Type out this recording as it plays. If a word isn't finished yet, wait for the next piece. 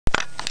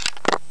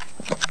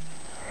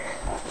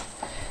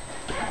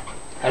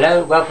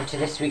Hello, welcome to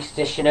this week's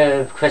edition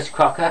of Chris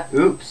Crocker.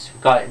 Oops,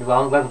 got it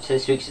wrong. Welcome to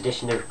this week's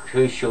edition of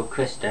Crucial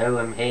Christo.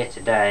 I'm here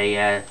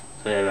today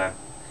for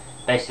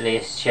basically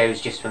this show's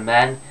just for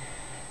men,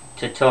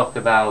 to talk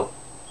about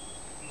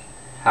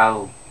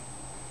how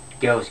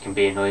girls can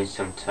be annoying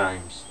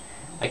sometimes.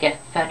 I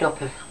get fed up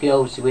of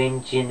girls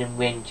whinging and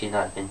whinging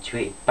that they've been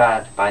treated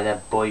bad by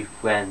their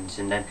boyfriends,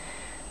 and then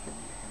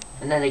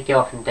they go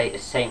off and date the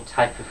same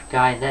type of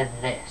guy, and then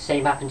the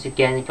same happens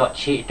again. They got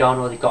cheated on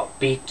or they got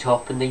beat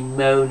up, and they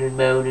moan and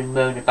moan and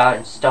moan about it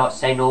and start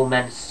saying all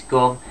men are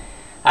scum.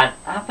 And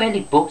that really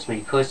bugs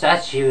me, because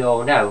as you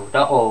all know,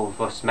 not all of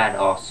us men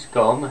are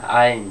scum.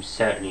 I'm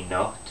certainly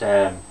not.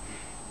 Funny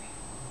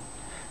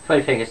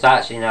thing is, I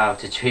actually know how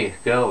to treat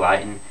a girl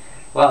right, and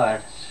well,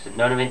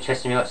 none of them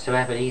interest me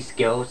whatsoever. These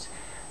girls,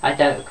 I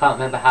can't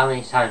remember how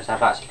many times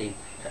I've actually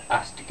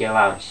asked to go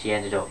out and she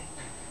ended up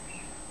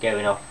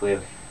going off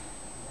with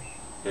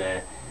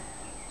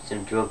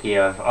some druggie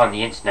on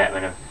the internet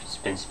when I've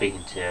been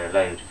speaking to a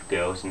load of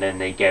girls, and then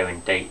they go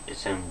and date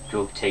some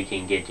drug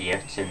taking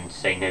idiot and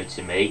say no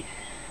to me,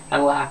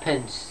 and what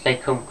happens? They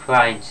come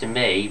crying to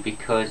me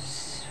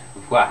because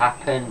of what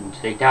happened.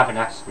 They haven't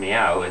asked me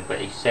out, but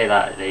they say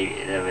that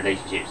the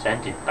relationship's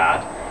ended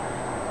bad,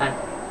 and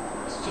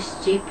it's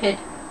just stupid.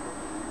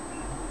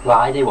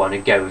 Why they want to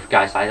go with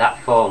guys like that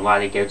for, and why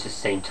they go to the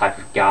same type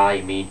of guy.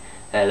 I mean,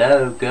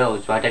 hello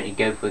girls, why don't you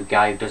go for a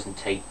guy who doesn't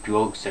take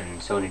drugs and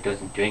someone who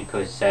doesn't drink?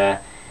 Because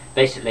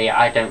basically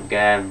I am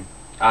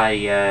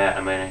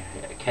an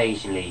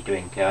occasionally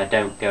drinker. I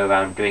don't go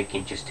around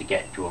drinking just to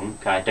get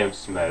drunk. I don't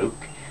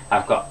smoke.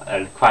 I've got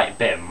quite a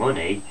bit of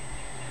money,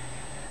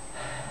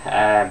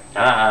 and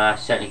I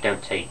certainly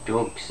don't take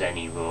drugs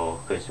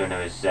anymore, because when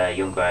I was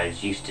younger I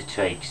used to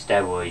take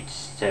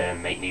steroids to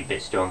make me a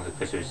bit stronger,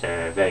 because I was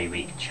a very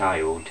weak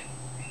child.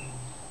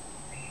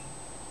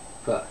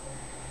 But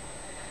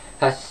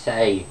I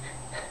say,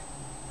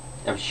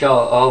 I'm sure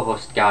all of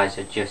us guys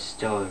are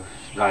just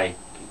like,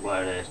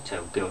 what to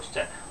tell girls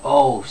to,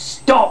 oh,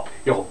 stop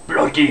your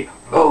bloody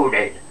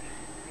moaning,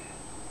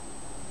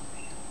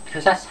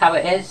 because that's how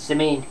it is. I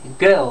mean,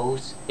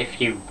 girls, if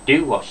you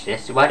do watch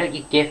this, why don't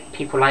you give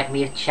people like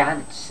me a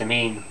chance? I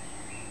mean,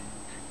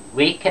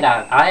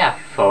 I have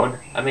fun.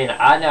 I mean,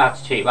 I know how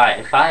to treat right.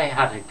 If I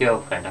had a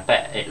girlfriend, I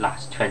bet it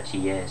lasts 20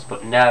 years.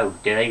 But no,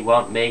 do they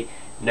want me?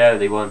 No,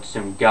 they want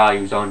some guy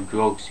who's on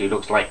drugs who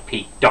looks like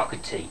Pete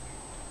Doherty.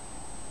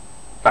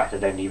 In fact, I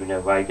don't even know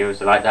why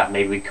girls are like that.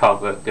 Maybe we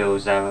can't work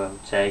girls out, I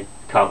would say.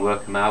 Can't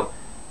work them out.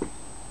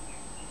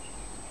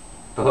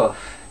 But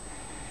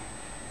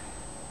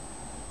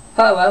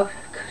oh well,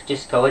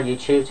 just go on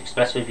YouTube to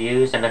express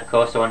reviews, and of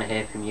course I want to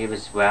hear from you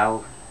as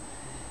well.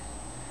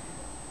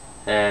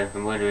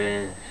 I'm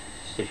wondering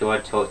if you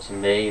want to talk to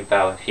me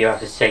about if you have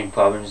the same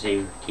problems.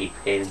 You keep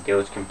hearing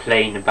girls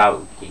complain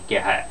about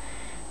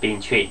being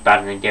treated bad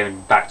and then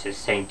going back to the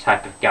same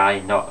type of guy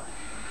and not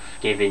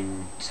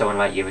giving someone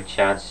like you a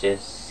chance.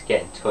 Just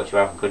get in touch,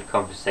 we'll have a good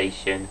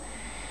conversation.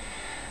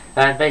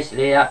 And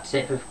basically that's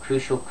it for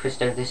Crucial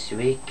Christo this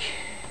week.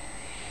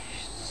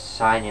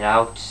 Signing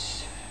out.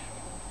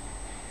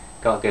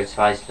 Gotta go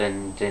to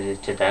Iceland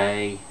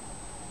today.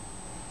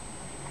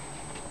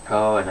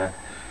 Oh, and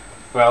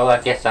well, I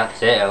guess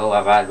that's it. Oh,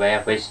 by the way,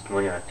 I've wasted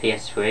money on a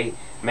PS3.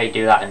 May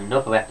do that in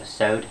another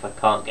episode if I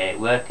can't get it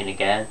working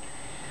again.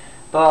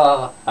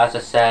 But as I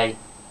say,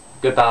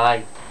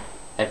 goodbye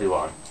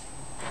everyone.